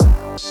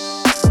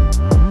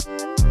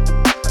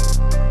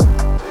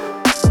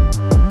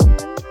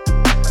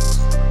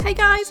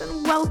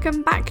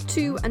welcome back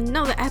to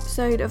another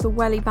episode of the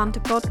Welly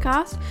Banter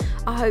podcast.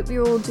 I hope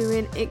you're all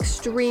doing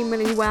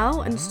extremely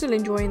well and still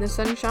enjoying the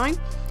sunshine.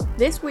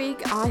 This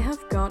week I have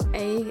got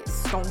a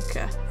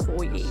stonker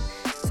for you.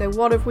 So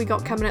what have we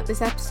got coming up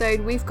this episode?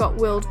 We've got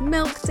World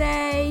Milk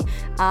Day,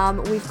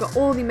 we've got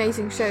all the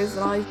amazing shows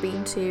that I've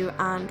been to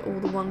and all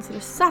the ones that are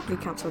sadly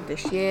cancelled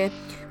this year.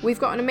 We've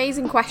got an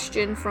amazing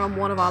question from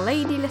one of our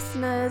lady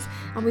listeners,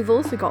 and we've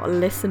also got a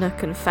listener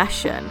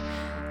confession.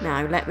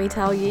 Now, let me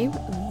tell you,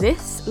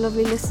 this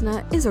lovely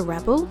listener is a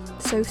rebel,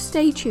 so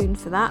stay tuned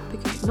for that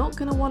because you're not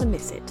going to want to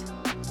miss it.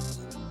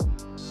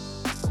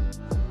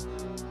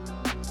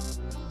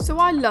 So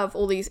I love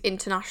all these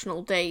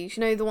international days,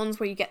 you know, the ones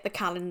where you get the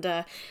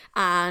calendar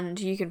and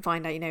you can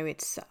find out, you know,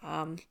 it's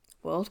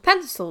World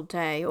Pencil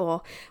Day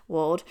or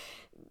World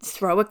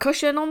Throw a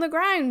Cushion on the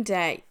Ground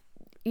Day.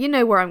 You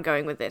know where I'm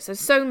going with this. There's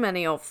so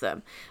many of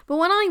them. But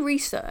when I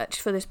researched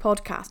for this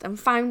podcast and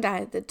found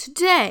out that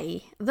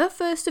today, the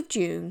 1st of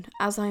June,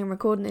 as I am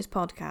recording this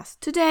podcast,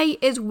 today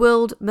is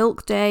World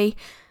Milk Day,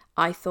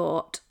 I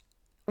thought,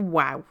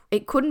 wow,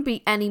 it couldn't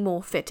be any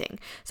more fitting.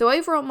 So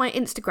over on my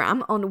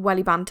Instagram, on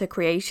Welly Banter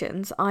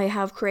Creations, I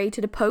have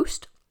created a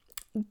post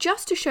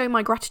just to show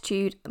my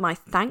gratitude, my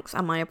thanks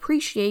and my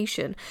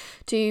appreciation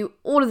to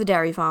all of the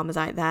dairy farmers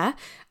out there.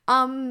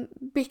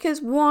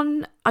 Because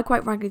one, I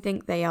quite frankly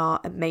think they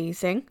are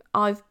amazing.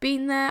 I've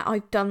been there,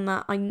 I've done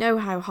that, I know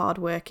how hard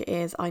work it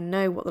is, I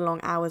know what the long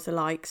hours are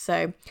like,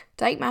 so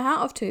take my hat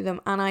off to them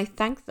and I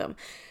thank them.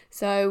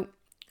 So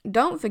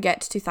don't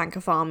forget to thank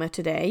a farmer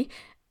today.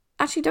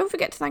 Actually, don't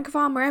forget to thank a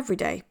farmer every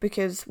day,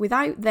 because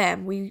without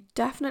them, we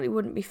definitely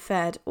wouldn't be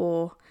fed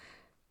or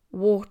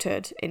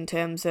watered in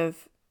terms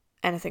of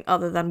anything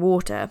other than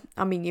water.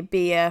 I mean, your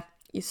beer,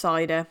 your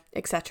cider,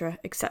 etc.,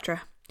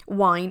 etc.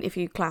 Wine, if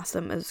you class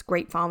them as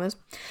grape farmers.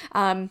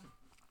 So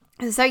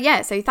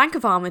thank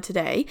a farmer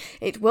today.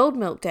 It's World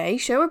Milk Day.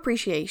 Show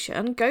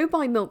appreciation. Go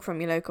buy milk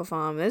from your local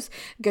farmers.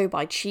 Go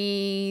buy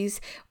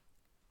cheese,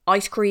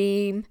 ice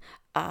cream,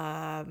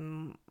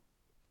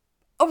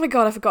 oh my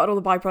god, I forgot all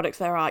the byproducts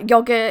there are.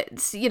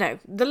 Yogurts, you know,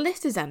 the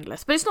list is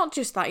endless. But it's not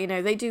just that, you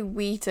know, they do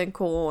wheat and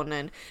corn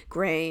and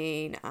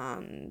grain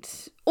and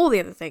all the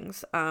other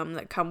things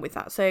that come with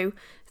that. So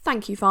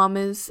thank you,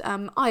 farmers.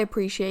 I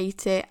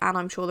appreciate it, and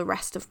I'm sure the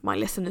rest of my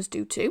listeners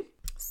do too.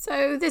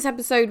 So this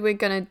episode, we're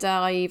going to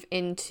dive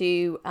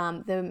into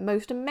the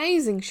most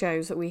amazing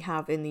shows that we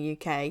have in the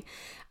UK.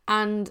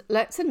 And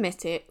let's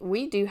admit it,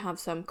 we do have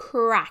some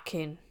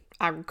cracking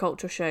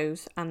agricultural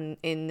shows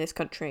in this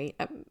country.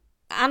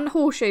 And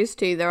horse shows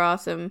too. There are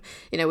some,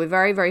 you know, we're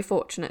very, very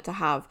fortunate to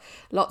have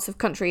lots of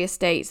country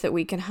estates that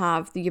we can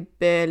have your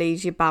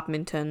Burleys, your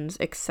Badmintons,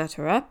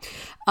 etc.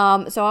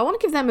 So I want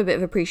to give them a bit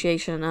of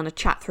appreciation and a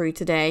chat through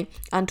today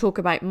and talk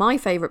about my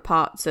favourite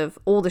parts of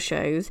all the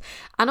shows.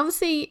 And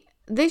obviously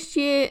this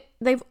year,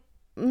 the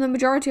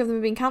majority of them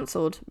have been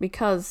cancelled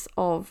because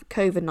of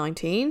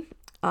COVID-19.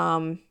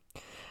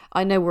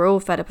 I know we're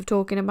all fed up of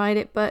talking about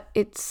it, but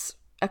it's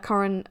a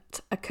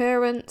current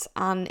occurrence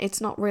and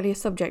it's not really a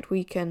subject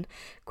we can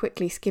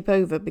quickly skip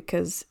over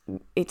because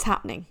it's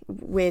happening.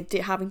 We're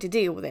having to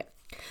deal with it.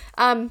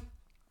 And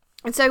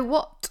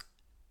so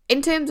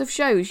in terms of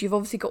shows, you've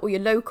obviously got all your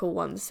local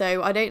ones.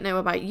 So I don't know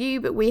about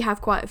you, but we have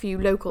quite a few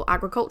local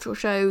agricultural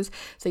shows.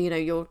 So, you know,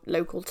 your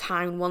local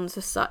town ones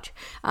as such.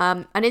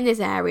 And in this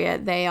area,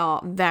 they are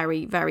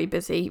very, very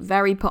busy,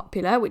 very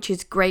popular, which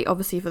is great,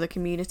 obviously, for the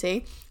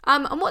community.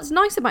 And what's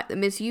nice about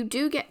them is you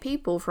do get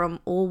people from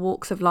all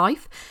walks of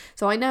life.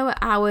 So I know at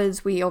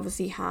ours, we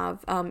obviously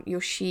have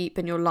your sheep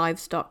and your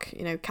livestock,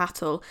 you know,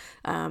 cattle,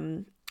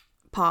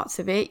 parts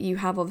of it. You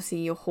have obviously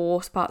your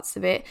horse parts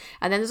of it,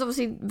 and then there's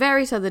obviously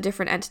various other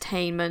different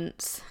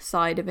entertainments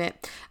side of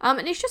it,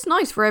 and it's just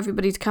nice for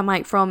everybody to come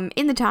out from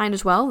in the town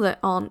as well that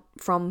aren't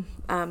from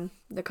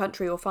the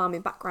country or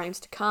farming backgrounds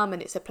to come,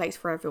 and it's a place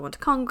for everyone to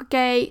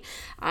congregate.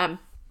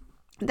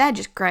 They're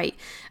just great.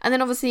 And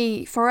then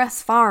obviously for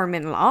us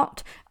farming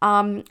lot,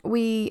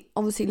 we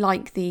obviously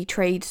like the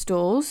trade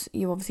stores.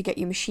 You obviously get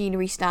your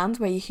machinery stands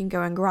where you can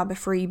go and grab a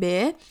free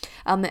beer,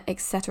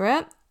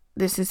 etc.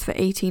 This is for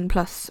 18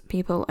 plus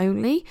people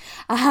only.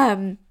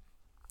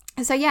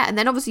 So yeah, and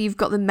then obviously you've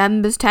got the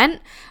members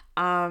tent.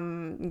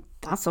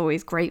 That's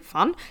always great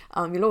fun.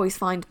 You'll always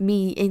find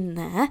me in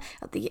there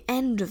at the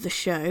end of the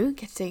show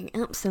getting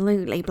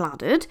absolutely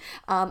bladdered.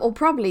 Or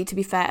probably, to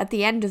be fair, at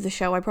the end of the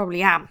show I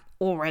probably am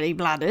already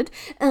bladdered.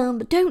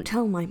 But don't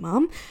tell my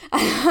mum.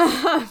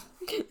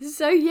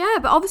 So yeah,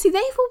 but obviously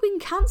they've all been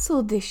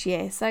cancelled this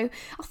year, so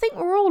I think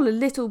we're all a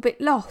little bit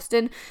lost,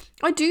 and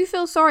I do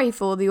feel sorry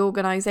for the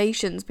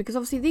organisations because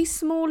obviously these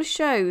smaller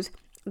shows,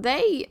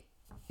 they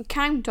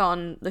count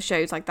on the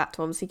shows like that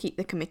to obviously keep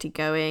the committee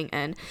going,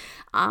 and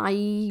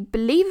I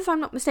believe, if I'm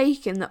not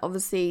mistaken, that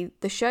obviously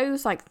the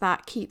shows like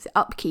that keep the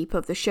upkeep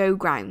of the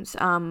showgrounds.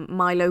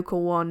 My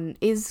local one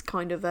is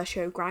kind of a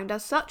showground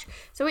as such,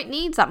 so it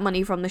needs that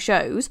money from the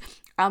shows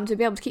to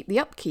be able to keep the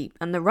upkeep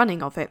and the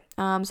running of it.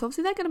 So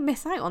obviously they're going to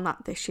miss out on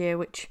that this year,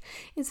 which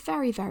is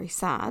very, very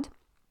sad.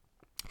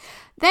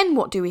 Then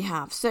what do we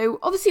have? So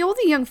obviously all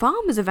the young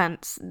farmers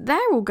events,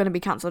 they're all going to be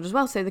cancelled as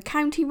well. So the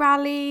county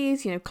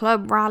rallies,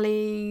 club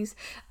rallies,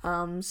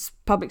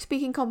 public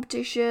speaking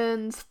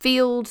competitions,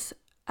 fields.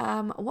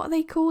 What are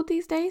they called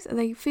these days? Are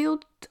they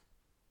field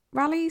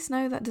rallies?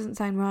 No, that doesn't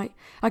sound right.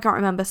 I can't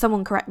remember.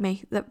 Someone correct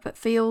me. But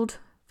field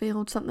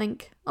something.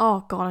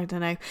 Oh God, I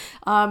don't know.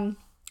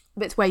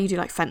 But it's where you do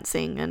like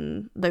fencing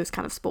and those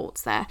kind of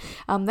sports there.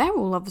 They're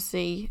all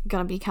obviously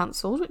going to be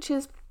cancelled, which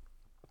is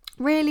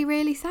really,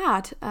 really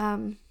sad.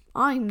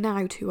 I'm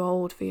now too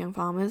old for young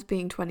farmers,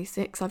 being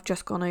 26. I've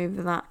just gone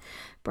over that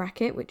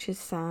bracket, which is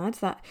sad.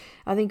 That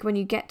I think when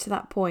you get to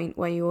that point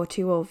where you're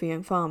too old for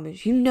young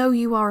farmers,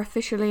 you are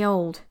officially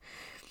old.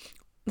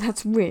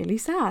 That's really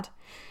sad.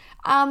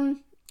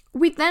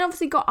 We've then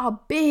obviously got our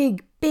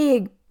big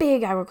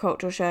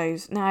agricultural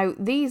shows. Now,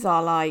 these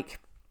are like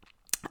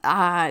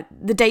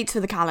the dates for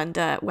the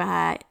calendar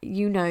where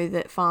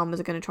that farmers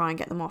are going to try and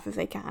get them off if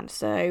they can.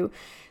 So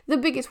the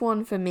biggest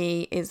one for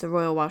me is the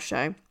Royal Welsh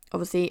Show.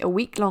 Obviously a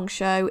week-long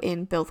show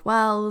in Builth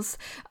Wells.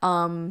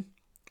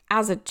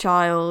 As a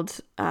child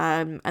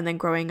and then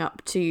growing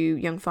up to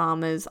young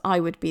farmers, I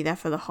would be there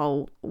for the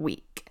whole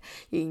week.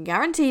 You can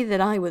guarantee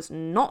that I was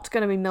not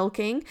going to be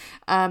milking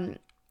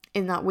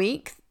in that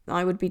week.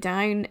 I would be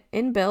down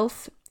in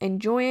Builth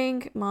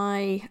enjoying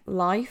my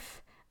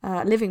life,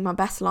 living my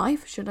best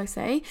life, should I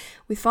say,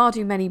 with far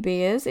too many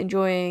beers,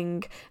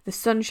 enjoying the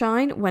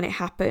sunshine when it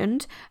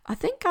happened. I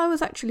think I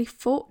was actually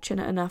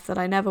fortunate enough that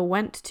I never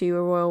went to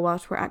a Royal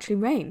Welsh where it actually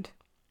rained.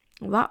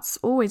 Well, that's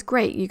always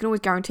great. You can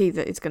always guarantee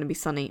that it's going to be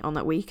sunny on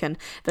that week, and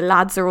the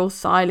lads are all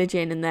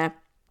silaging and they're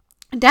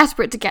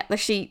desperate to get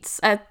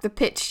the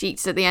pitch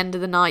sheets at the end of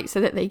the night so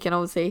that they can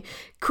obviously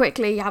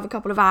quickly have a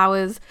couple of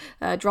hours,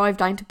 drive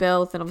down to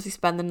Builth and obviously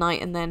spend the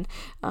night, and then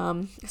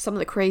some of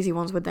the crazy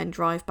ones would then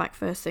drive back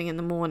first thing in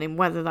the morning.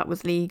 Whether that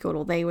was legal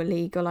or they were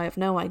legal, I have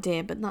no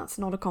idea, but that's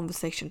not a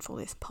conversation for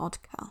this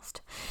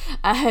podcast.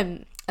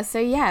 So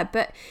yeah,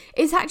 but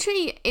it's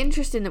actually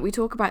interesting that we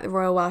talk about the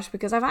Royal Welsh,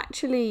 because I've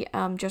actually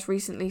just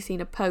recently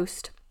seen a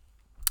post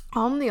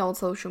on the old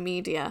social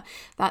media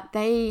that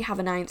they have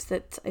announced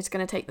that it's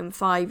going to take them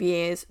 5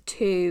 years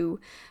to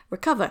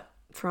recover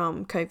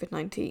from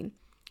COVID-19.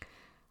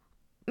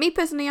 Me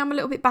personally, I'm a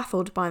little bit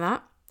baffled by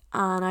that,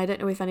 and I don't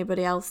know if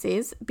anybody else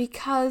is,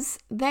 because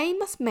they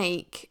must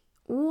make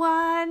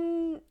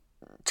one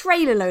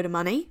trailer load of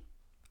money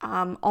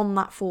on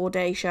that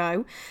 4-day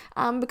show,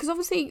 because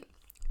obviously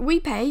we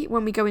pay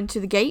when we go into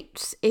the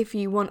gates. If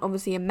you want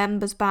obviously a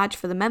member's badge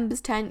for the members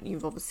tent,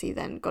 you've obviously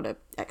then got an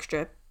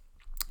extra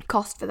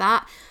cost for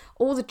that.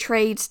 All the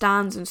trade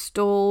stands and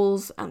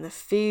stalls and the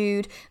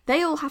food,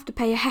 they all have to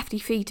pay a hefty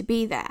fee to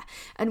be there.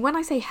 And when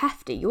I say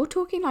hefty, you're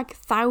talking like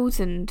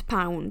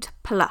 £1,000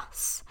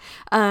 plus.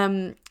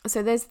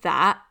 So there's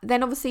that.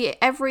 Then obviously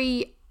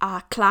every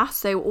class,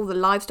 so all the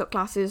livestock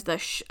classes,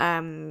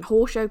 the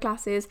horse show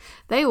classes,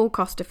 they all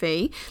cost a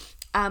fee.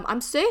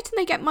 I'm certain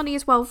they get money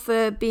as well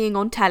for being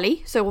on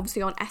telly, so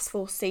obviously on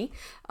S4C.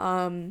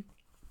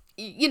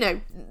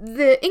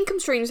 The income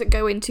streams that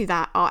go into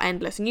that are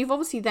endless, and you've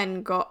obviously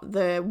then got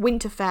the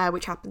winter fair,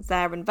 which happens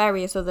there, and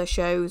various other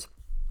shows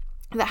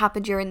that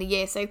happen during the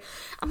year. So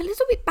I'm a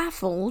little bit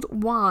baffled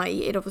why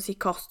it obviously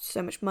costs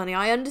so much money.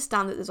 I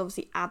understand that there's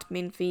obviously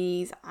admin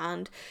fees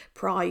and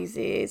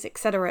prizes,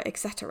 etc.,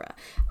 etc.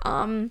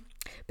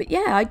 But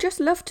yeah, I'd just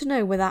love to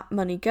know where that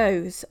money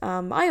goes.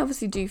 I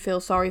obviously do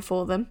feel sorry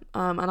for them,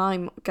 and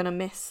I'm going to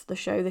miss the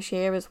show this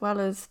year as well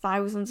as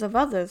thousands of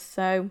others.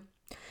 So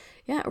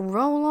yeah,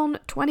 roll on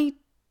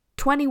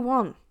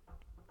 2021.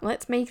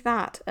 Let's make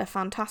that a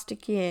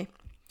fantastic year.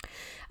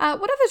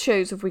 What other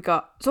shows have we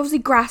got? So obviously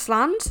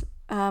Grassland.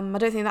 I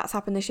don't think that's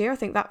happened this year. I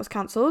think that was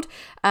cancelled.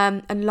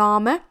 And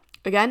Llama,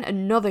 again,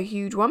 another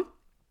huge one.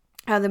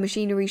 The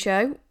Machinery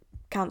Show,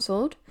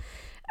 cancelled.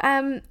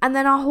 And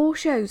then our horse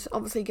shows,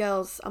 obviously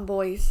girls and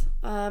boys.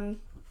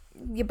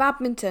 Your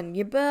Badminton,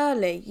 your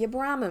Burley, your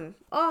Bramham.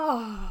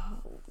 Oh,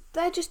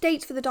 they're just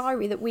dates for the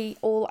diary that we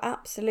all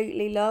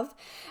absolutely love.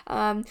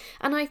 And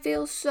I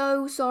feel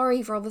so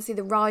sorry for obviously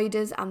the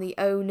riders and the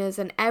owners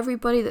and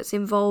everybody that's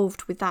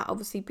involved with that.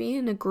 Obviously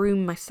being a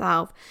groom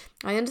myself,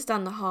 I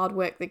understand the hard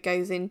work that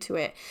goes into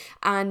it.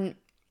 And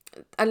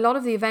a lot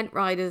of the event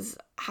riders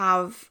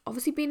have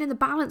obviously been in the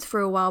balance for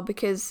a while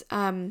because,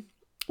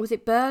 was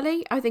it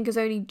Burley? I think has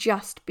only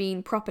just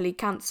been properly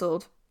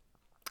cancelled.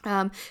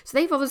 So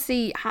they've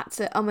obviously had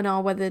to and ah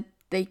whether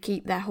they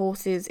keep their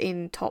horses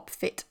in top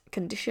fit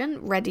condition,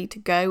 ready to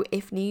go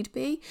if need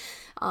be.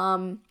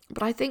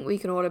 But I think we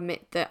can all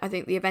admit that I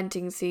think the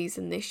eventing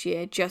season this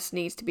year just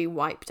needs to be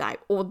wiped out,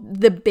 or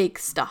the big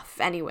stuff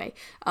anyway,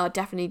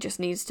 definitely just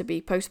needs to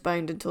be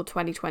postponed until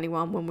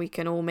 2021, when we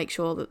can all make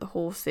sure that the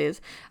horses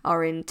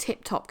are in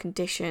tip-top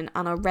condition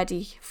and are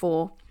ready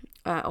for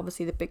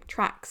obviously the big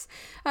tracks.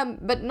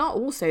 But not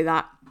also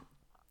that.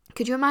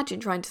 Could you imagine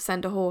trying to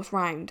send a horse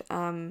round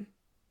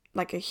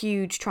like a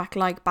huge track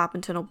like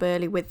Badminton or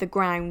Burley with the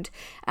ground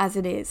as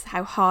it is,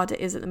 how hard it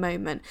is at the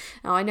moment.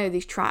 Now I know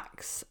these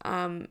tracks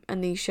and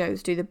these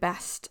shows do the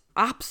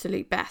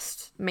absolute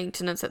best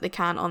maintenance that they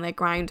can on their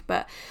ground,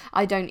 but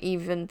I don't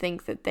even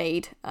think that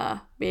they'd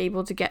be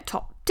able to get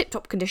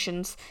tip-top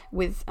conditions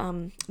with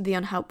the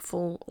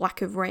unhelpful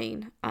lack of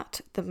rain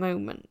at the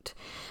moment.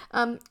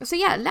 So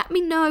yeah, let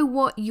me know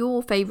what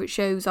your favourite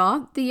shows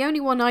are. The only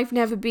one I've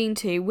never been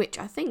to, which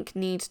I think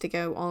needs to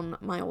go on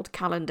my old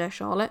calendar,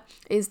 Charlotte,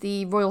 is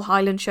the Royal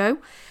Highland Show.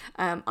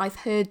 I've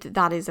heard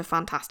that is a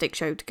fantastic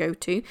show to go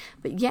to,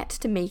 but yet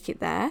to make it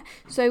there.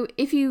 So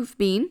if you've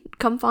been,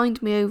 come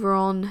find me over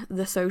on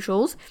the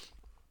socials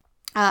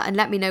and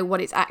let me know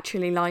what it's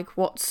actually like.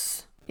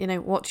 What's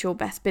your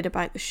best bit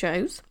about the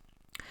shows?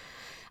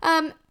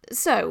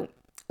 So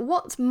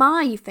what's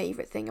my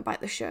favourite thing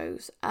about the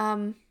shows?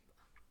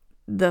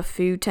 The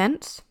food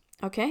tents.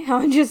 Okay,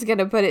 I'm just going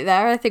to put it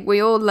there. I think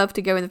we all love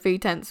to go in the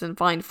food tents and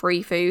find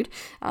free food,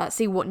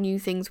 see what new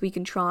things we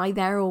can try.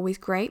 They're always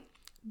great.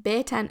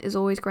 Beer tent is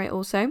always great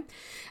also.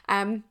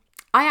 I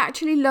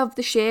actually love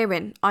the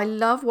shearing. I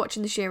love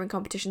watching the shearing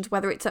competitions,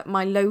 whether it's at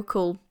my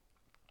local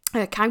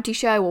county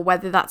show or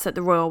whether that's at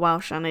the Royal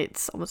Welsh, and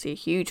it's obviously a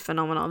huge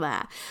phenomenon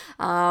there.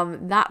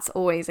 That's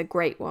always a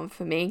great one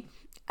for me.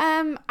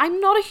 I'm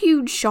not a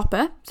huge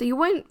shopper, so you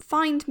won't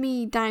find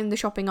me down the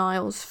shopping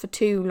aisles for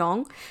too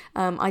long.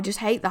 I just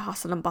hate the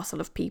hustle and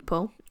bustle of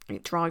people.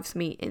 It drives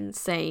me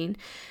insane.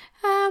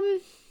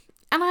 And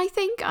I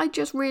think I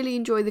just really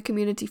enjoy the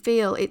community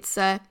feel. It's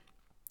a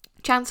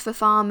chance for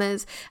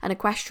farmers and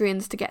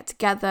equestrians to get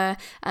together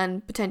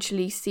and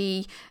potentially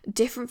see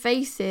different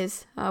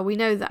faces. We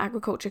know that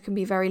agriculture can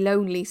be very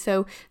lonely,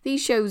 so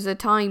these shows are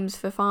times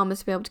for farmers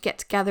to be able to get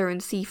together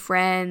and see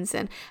friends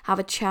and have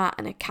a chat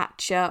and a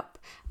catch up.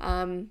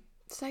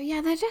 So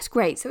yeah, they're just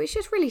great. So it's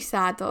just really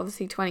sad that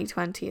obviously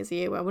 2020 is a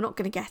year where we're not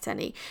going to get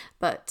any,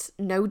 but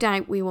no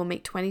doubt we will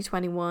make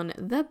 2021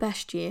 the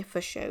best year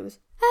for shows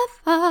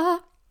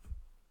ever.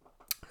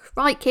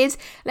 Right, kids,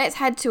 let's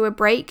head to a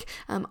break.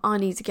 I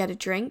need to get a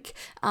drink.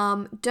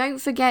 Don't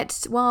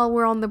forget, while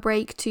we're on the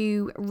break,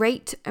 to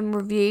rate and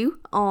review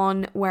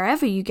on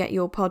wherever you get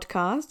your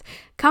podcast.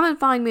 Come and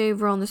find me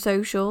over on the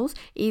socials,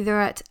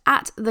 either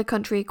at The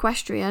Country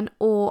Equestrian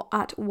or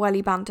at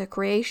Welly Banter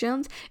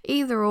Creations.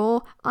 Either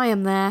or, I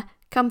am there.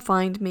 Come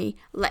find me.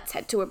 Let's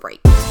head to a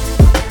break.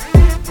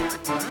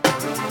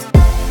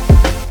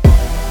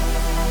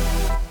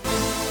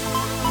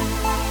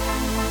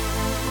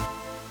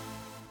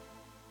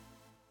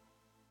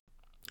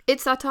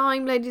 It's that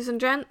time, ladies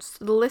and gents,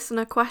 the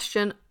listener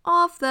question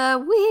of the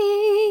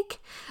week.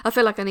 I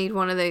feel like I need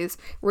one of those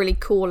really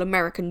cool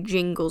American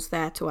jingles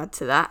there to add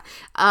to that.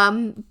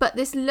 But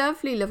this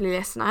lovely, lovely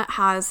listener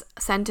has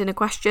sent in a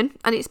question,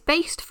 and it's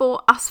based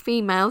for us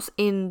females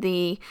in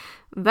the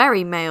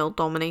very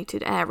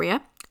male-dominated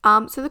area.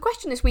 So the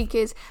question this week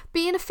is,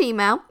 being a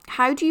female,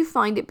 how do you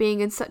find it being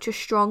in such a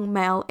strong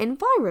male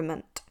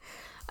environment?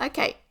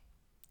 Okay,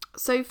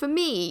 so for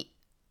me,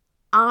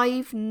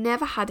 I've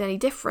never had any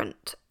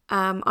different.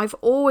 I've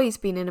always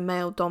been in a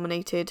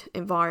male-dominated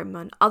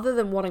environment, other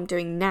than what I'm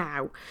doing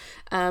now.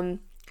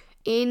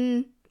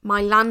 In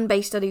my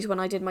land-based studies, when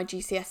I did my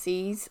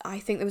GCSEs, I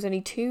think there was only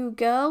 2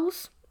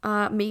 girls,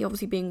 me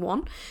obviously being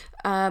one.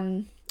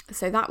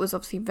 So that was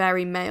obviously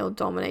very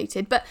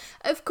male-dominated. But,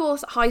 of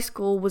course, high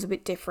school was a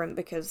bit different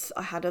because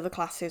I had other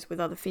classes with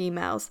other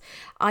females.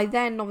 I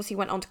then obviously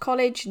went on to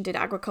college and did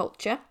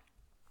agriculture.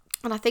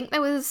 And I think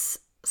there was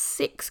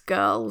 6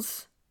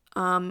 girls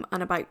and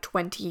about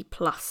 20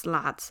 plus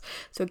lads.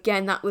 So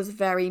again, that was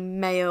very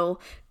male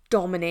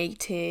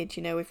dominated.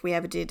 You know, if we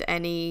ever did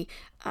any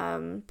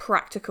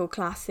practical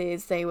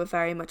classes, they were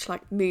very much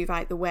like, move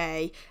out the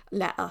way,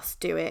 let us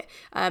do it.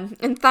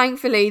 And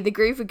thankfully, the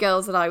group of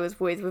girls that I was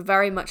with were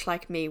very much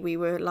like me. We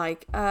were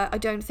like, I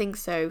don't think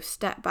so,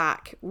 step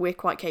back, we're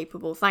quite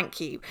capable,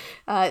 thank you.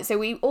 So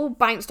we all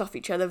bounced off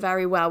each other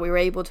very well. We were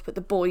able to put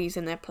the boys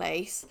in their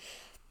place.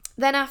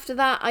 Then after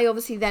that, I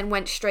obviously then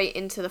went straight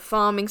into the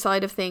farming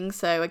side of things.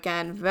 So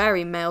again,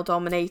 very male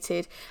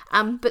dominated.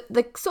 But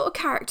the sort of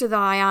character that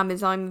I am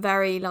is I'm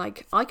very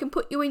like, I can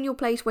put you in your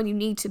place when you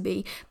need to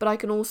be, but I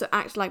can also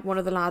act like one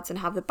of the lads and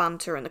have the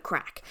banter and the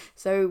crack.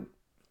 So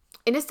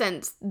in a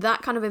sense,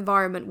 that kind of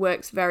environment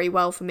works very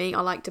well for me.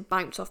 I like to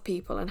bounce off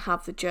people and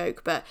have the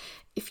joke. But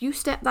if you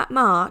step that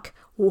mark,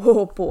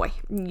 oh boy,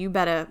 you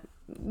better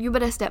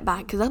step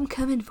back, because I'm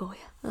coming for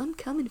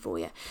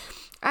you.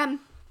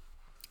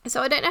 So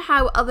I don't know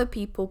how other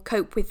people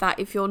cope with that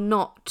if you're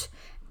not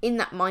in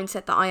that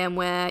mindset that I am,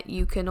 where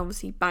you can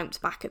obviously bounce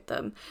back at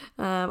them.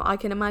 I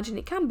can imagine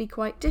it can be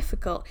quite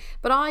difficult,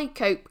 but I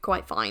cope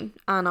quite fine,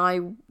 and I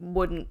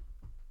wouldn't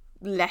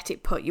let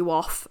it put you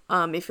off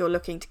if you're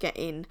looking to get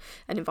in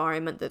an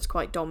environment that's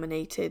quite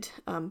dominated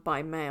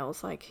by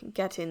males. Like,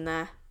 get in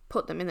there,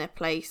 put them in their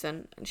place,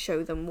 and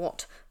show them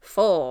what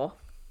for.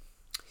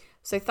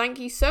 So thank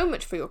you so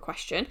much for your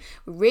question.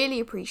 We really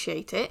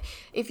appreciate it.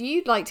 If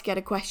you'd like to get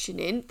a question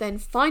in, then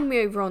find me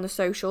over on the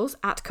socials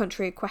at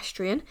Country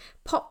Equestrian.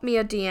 Pop me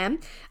a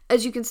DM.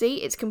 As you can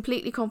see, it's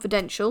completely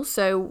confidential,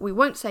 so we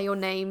won't say your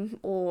name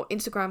or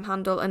Instagram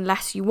handle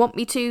unless you want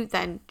me to.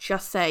 Then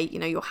just say,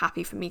 you're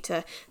happy for me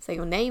to say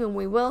your name, and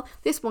we will.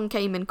 This one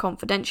came in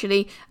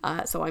confidentially,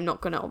 so I'm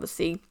not going to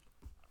obviously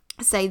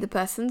say the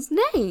person's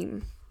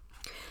name.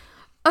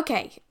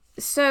 Okay,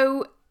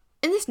 so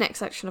in this next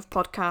section of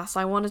podcasts,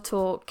 I want to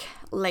talk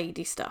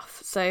lady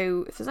stuff.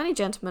 So if there's any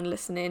gentlemen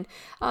listening,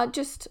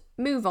 just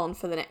move on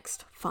for the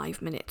next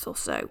 5 minutes or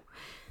so.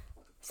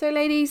 So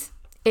ladies,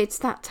 it's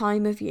that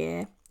time of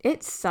year.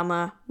 It's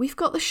summer. We've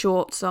got the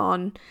shorts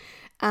on.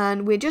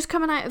 And we're just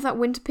coming out of that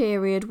winter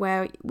period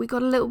where we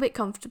got a little bit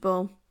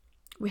comfortable.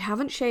 We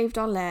haven't shaved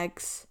our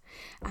legs.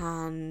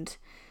 And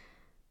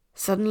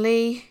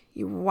suddenly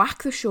you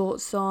whack the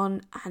shorts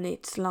on and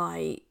it's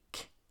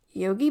like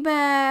Yogi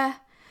Bear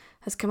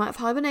has come out of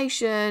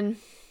hibernation,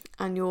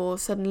 and you're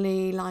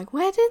suddenly like,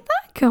 where did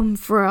that come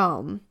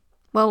from?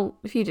 Well,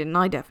 if you didn't,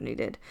 I definitely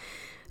did.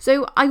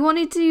 So I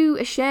wanted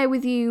to share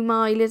with you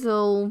my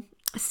little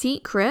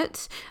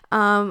secret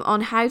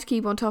on how to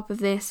keep on top of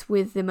this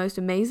with the most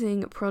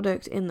amazing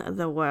product in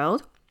the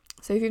world.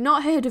 So if you've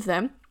not heard of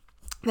them,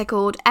 they're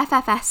called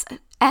FFS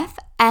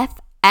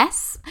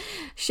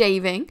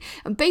shaving,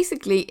 and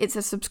basically it's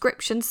a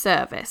subscription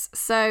service.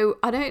 So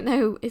I don't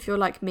know if you're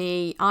like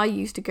me. I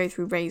used to go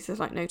through razors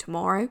like no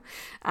tomorrow.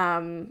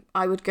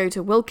 I would go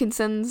to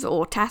Wilkinson's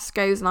or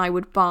Tesco's and I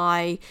would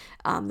buy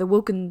the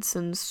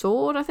Wilkinson's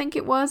sword, I think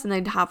it was, and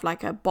they'd have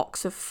like a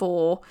box of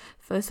 4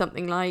 for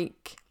something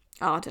like,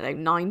 I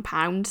don't know,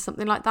 £9,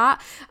 something like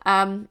that.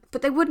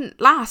 But they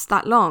wouldn't last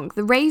that long.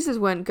 The razors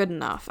weren't good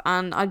enough,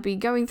 and I'd be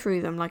going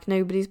through them like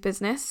nobody's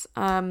business.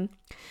 And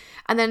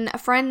then a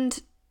friend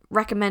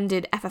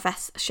recommended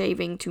FFS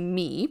shaving to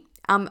me.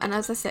 And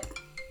as I said,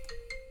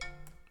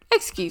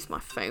 excuse my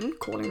phone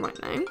calling right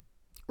now.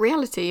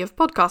 Reality of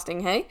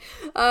podcasting, hey?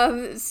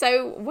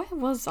 So where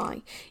was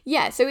I?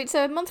 Yeah, so it's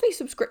a monthly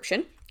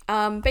subscription.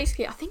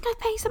 Basically, I think I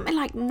pay something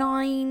like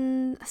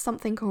 9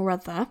 something or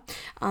other.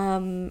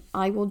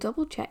 I will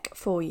double check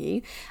for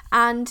you.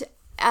 And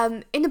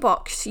in the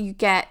box, you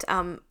get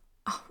a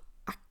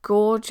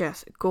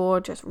gorgeous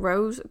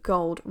rose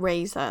gold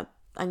razor.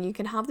 And you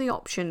can have the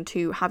option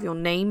to have your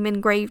name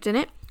engraved in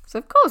it. So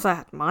of course I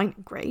had mine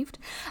engraved.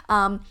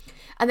 And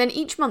then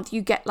each month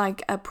you get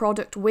like a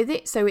product with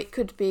it. So it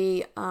could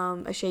be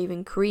a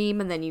shaving cream,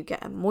 and then you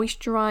get a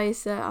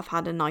moisturizer. I've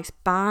had a nice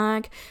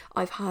bag.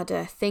 I've had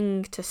a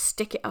thing to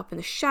stick it up in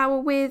the shower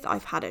with.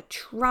 I've had a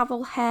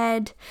travel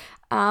head.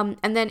 And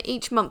then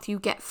each month you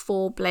get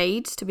 4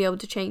 blades to be able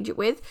to change it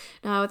with.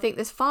 Now I think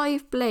there's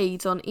 5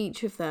 blades on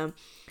each of them.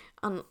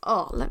 And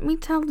let me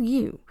tell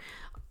you,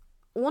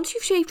 once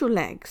you've shaved your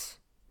legs,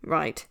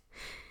 right,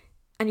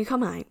 and you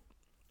come out,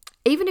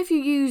 even if you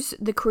use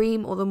the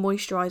cream or the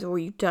moisturiser or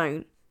you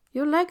don't,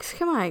 your legs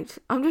come out.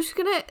 I'm just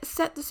going to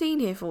set the scene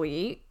here for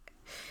you.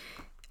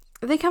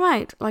 They come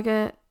out like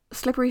a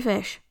slippery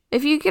fish.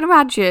 If you can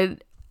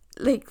imagine,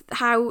 like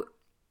how...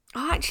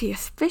 actually, a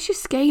fish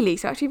is scaly,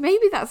 so actually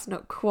maybe that's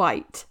not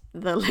quite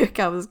the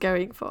look I was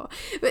going for.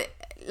 But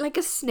like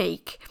a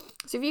snake.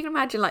 So if you can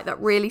imagine like that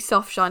really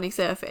soft, shiny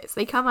surface,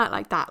 they come out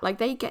like that. Like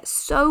they get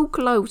so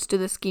close to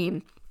the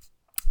skin.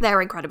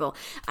 They're incredible.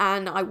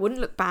 And I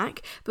wouldn't look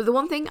back. But the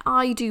one thing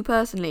I do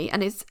personally,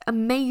 and it's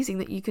amazing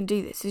that you can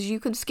do this, is you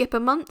can skip a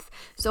month.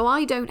 So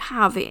I don't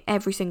have it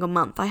every single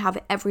month. I have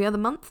it every other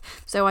month.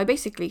 So I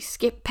basically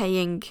skip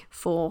paying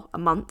for a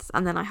month,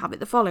 and then I have it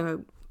the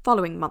following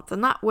month,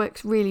 and that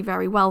works really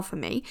very well for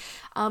me.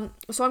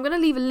 So I'm going to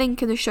leave a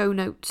link in the show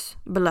notes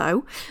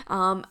below,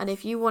 and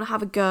if you want to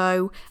have a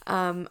go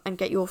and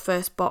get your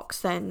first box,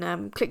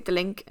 then click the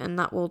link and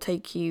that will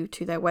take you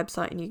to their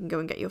website and you can go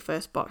and get your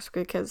first box,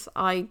 because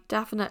I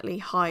definitely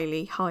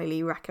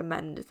highly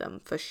recommend them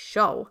for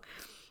sure.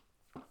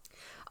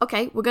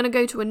 Okay, we're going to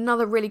go to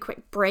another really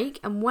quick break,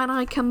 and when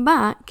I come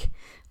back,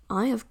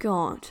 I have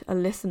got a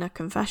listener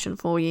confession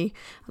for you.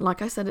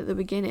 Like I said at the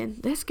beginning,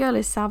 this girl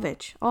is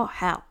savage. Oh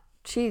hell,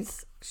 she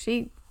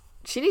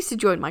needs to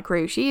join my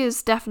crew. She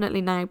is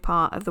definitely now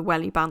part of the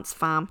Welly Bants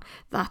fam.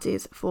 That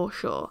is for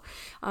sure.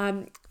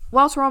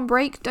 Whilst we're on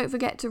break, don't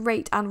forget to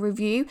rate and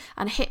review,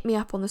 and hit me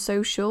up on the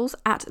socials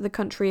at The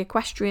Country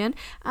Equestrian,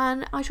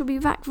 and I shall be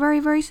back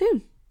very, very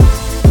soon.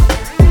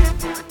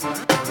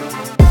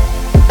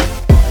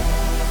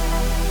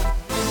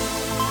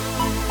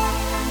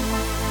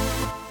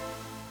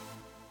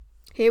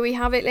 Here we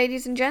have it,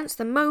 ladies and gents,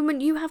 the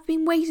moment you have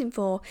been waiting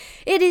for.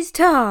 It is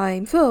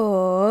time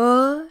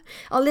for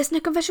our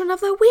listener confession of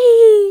the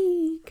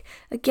week.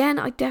 Again,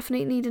 I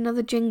definitely need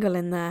another jingle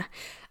in there.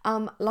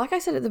 Like I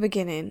said at the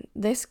beginning,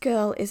 this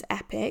girl is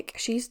epic.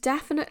 She's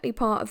definitely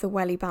part of the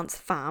Welly Bants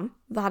fam,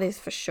 that is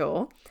for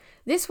sure.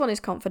 This one is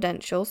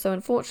confidential, so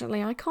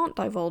unfortunately I can't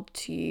divulge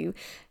to you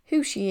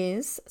who she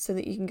is, so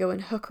that you can go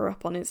and hook her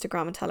up on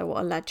Instagram and tell her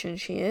what a legend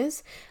she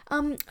is.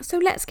 So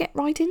let's get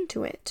right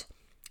into it.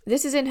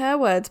 This is in her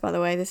words, by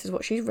the way. This is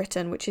what she's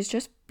written, which is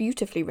just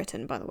beautifully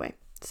written, by the way.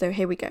 So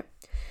here we go.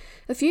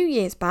 A few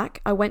years back,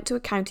 I went to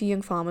a county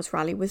young farmers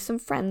rally with some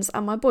friends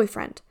and my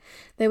boyfriend.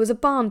 There was a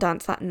barn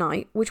dance that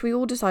night, which we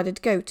all decided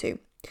to go to.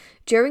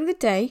 During the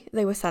day,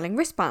 they were selling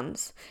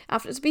wristbands.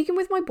 After speaking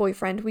with my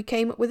boyfriend, we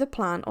came up with a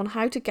plan on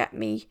how to get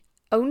me,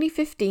 only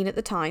 15 at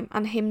the time,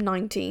 and him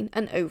 19,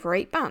 an over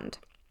 8 band.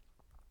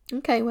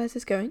 Okay, where's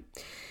this going?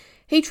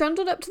 He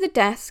trundled up to the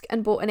desk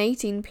and bought an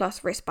 18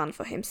 plus wristband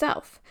for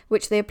himself,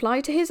 which they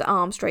applied to his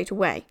arm straight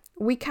away.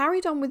 We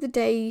carried on in the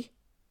day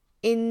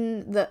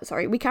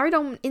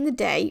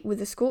with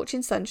the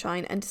scorching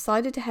sunshine and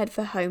decided to head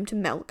for home to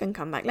milk and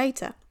come back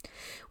later.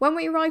 When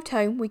we arrived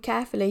home, we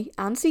carefully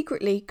and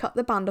secretly cut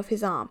the band off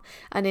his arm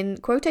and, in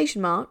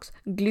quotation marks,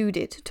 glued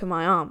it to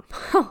my arm.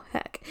 Oh,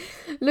 heck.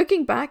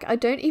 Looking back, I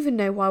don't even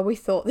know why we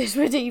thought this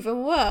would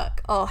even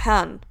work. Oh,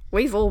 hun,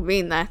 we've all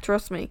been there,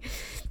 trust me.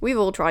 We've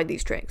all tried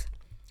these tricks.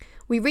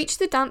 We reached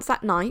the dance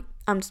that night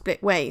and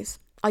split ways.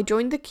 I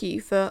joined the queue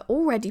for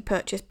already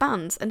purchased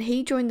bands and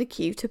he joined the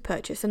queue to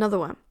purchase another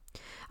one.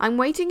 I'm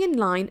waiting in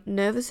line,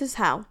 nervous as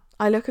hell.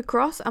 I look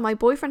across and my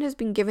boyfriend has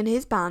been given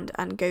his band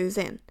and goes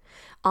in.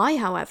 I,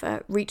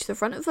 however, reach the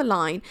front of the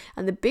line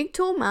and the big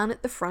tall man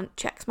at the front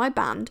checks my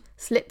band,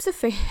 slips a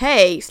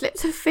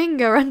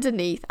finger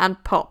underneath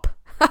and pop.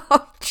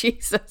 Oh,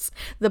 Jesus.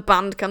 The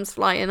band comes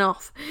flying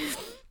off.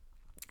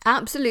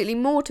 Absolutely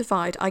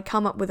mortified, I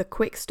come up with a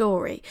quick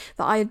story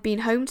that I had been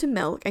home to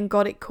milk and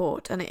got it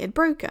caught and it had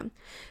broken,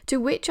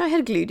 to which I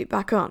had glued it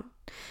back on.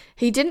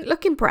 He didn't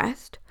look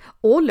impressed,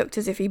 or looked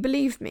as if he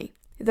believed me.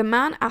 The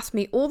man asked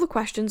me all the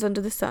questions under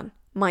the sun.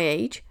 My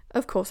age?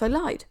 Of course I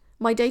lied.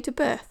 My date of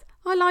birth?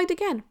 I lied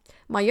again.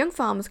 My Young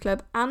Farmers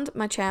Club and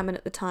my chairman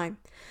at the time.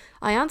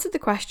 I answered the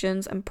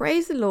questions and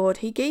praise the Lord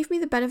he gave me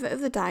the benefit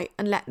of the doubt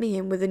and let me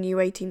in with a new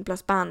 18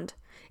 plus band.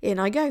 In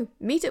I go,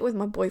 meet it with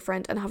my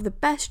boyfriend and have the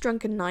best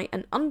drunken night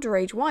an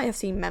underage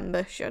YFC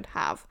member should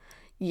have.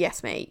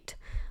 Yes, mate.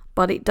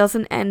 But it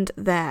doesn't end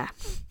there.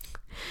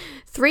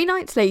 3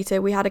 nights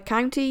later, we had a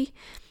county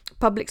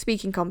public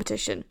speaking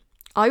competition.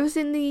 I was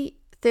in the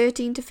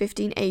 13 to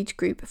 15 age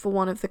group for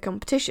one of the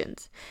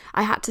competitions.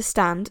 I had to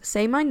stand,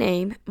 say my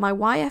name, my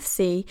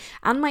YFC,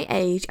 and my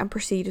age and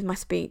proceed with my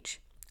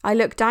speech. I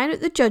look down at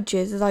the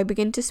judges as I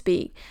begin to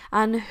speak,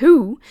 and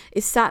who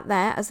is sat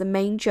there as the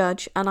main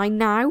judge, and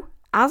now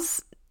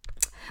as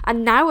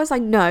I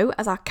know,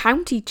 as our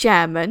county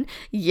chairman,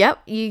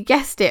 yep, you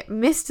guessed it,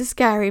 Mr.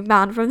 Scary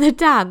Man from the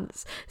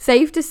dance.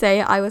 Safe to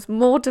say I was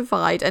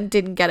mortified and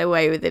didn't get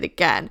away with it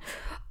again.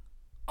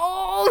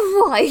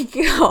 Oh my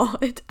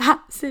God,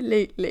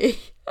 absolutely.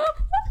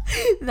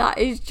 That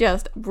is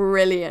just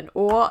brilliant.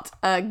 What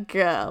a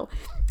girl.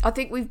 I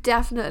think we've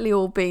definitely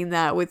all been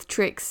there with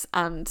tricks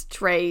and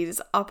trays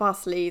up our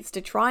sleeves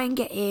to try and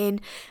get in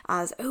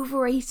as over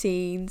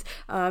 18s.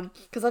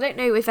 Because I don't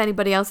know if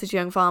anybody else's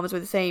young farmers were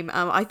the same.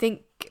 I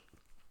think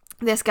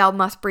this girl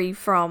must be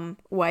from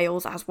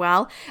Wales as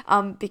well,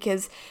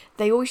 because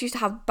they always used to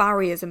have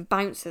barriers and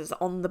bouncers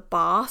on the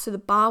bar, so the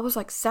bar was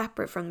like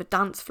separate from the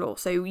dance floor,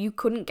 so you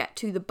couldn't get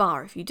to the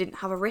bar if you didn't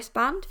have a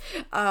wristband.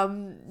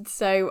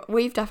 So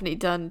we've definitely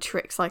done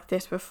tricks like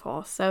this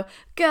before. So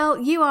girl,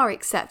 you are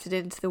accepted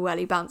into the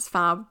Welly Bounce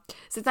fam.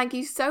 So thank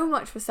you so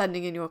much for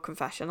sending in your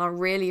confession. I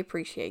really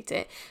appreciate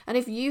it. And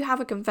if you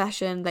have a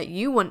confession that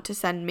you want to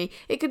send me,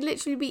 it could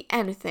literally be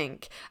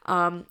anything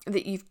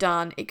that you've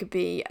done. It could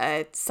be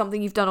something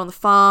you've done on the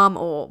farm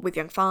or with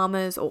young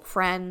farmers or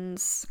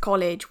friends,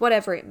 college,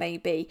 whatever it may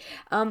be.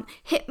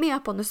 Hit me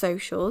up on the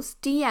socials,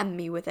 DM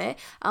me with it.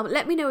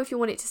 Let me know if you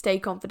want it to stay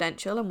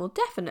confidential, and we'll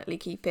definitely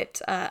keep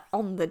it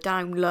on the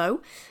down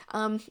low.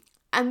 And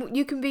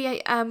you can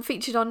be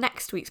featured on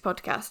next week's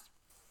podcast.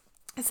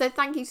 So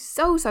thank you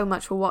so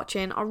much for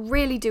watching. I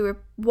really do.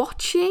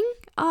 Watching?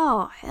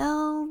 Oh,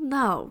 hell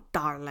no,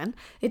 darling.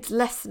 It's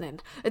listening.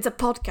 It's a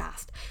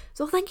podcast.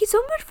 So thank you so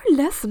much for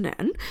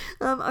listening.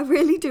 I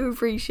really do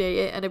appreciate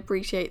it and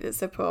appreciate the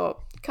support.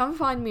 Come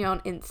find me on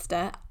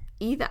Insta,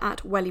 either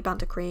at Welly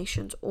Banter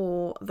Creations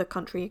or The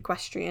Country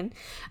Equestrian.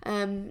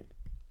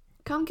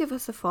 Come give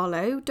us a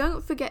follow.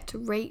 Don't forget to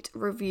rate,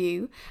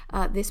 review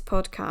this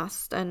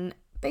podcast, and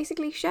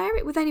basically share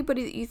it with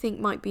anybody that you think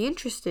might be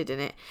interested in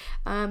it.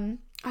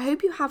 I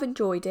hope you have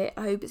enjoyed it.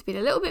 I hope it's been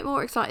a little bit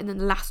more exciting than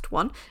the last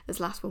one, as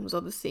the last one was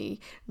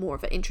obviously more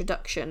of an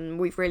introduction.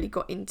 We've really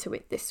got into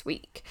it this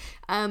week.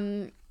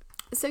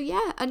 So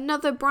yeah,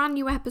 another brand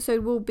new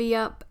episode will be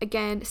up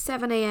again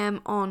 7 a.m.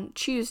 on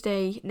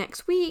Tuesday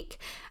next week.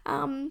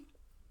 Yeah,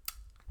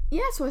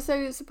 so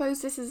I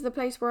suppose this is the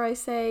place where I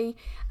say,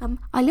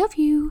 I love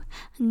you,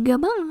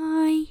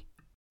 goodbye.